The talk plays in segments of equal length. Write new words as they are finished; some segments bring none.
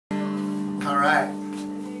All right.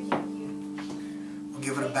 We'll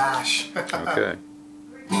give it a bash. Okay.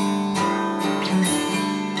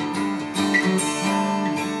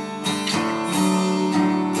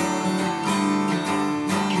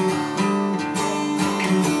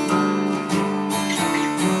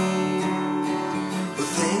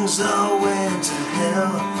 Things all went to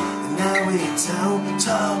hell, and now we don't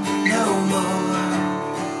talk no more.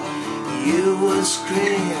 You would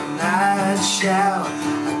scream, I'd shout,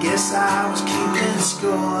 I guess I was keeping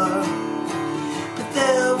score. But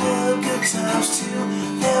there were good times too,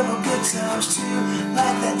 there were good times too,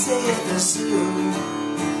 like that day at the zoo.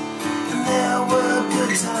 And there were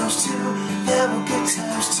good times too, there were good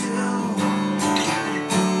times too.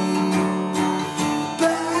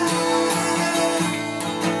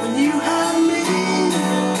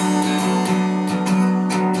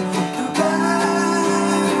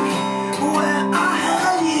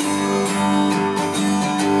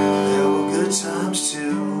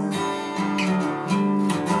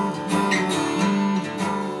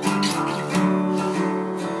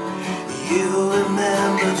 You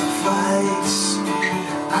remember the fights,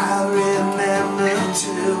 I remember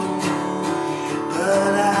too.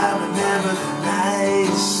 But I remember the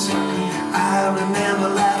nights, I remember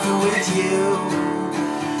laughing with you.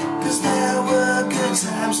 'Cause there were good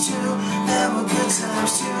times too, there were good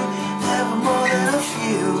times too, there were more than a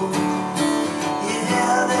few.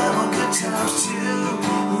 Yeah, there were good times too,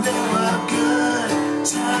 there were good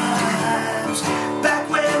times. Back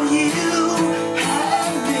when you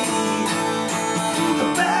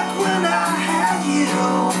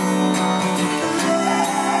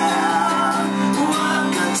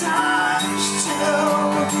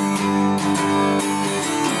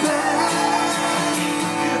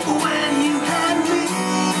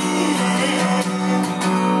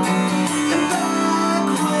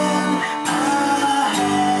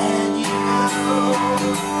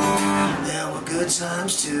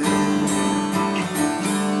times too.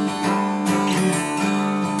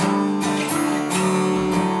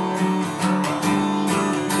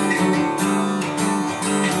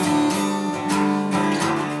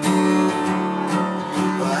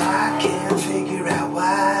 But I can't figure out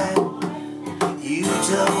why you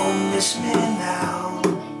don't miss me now.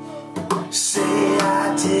 Say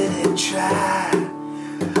I didn't try,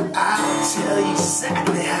 I'll tell you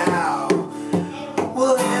exactly how.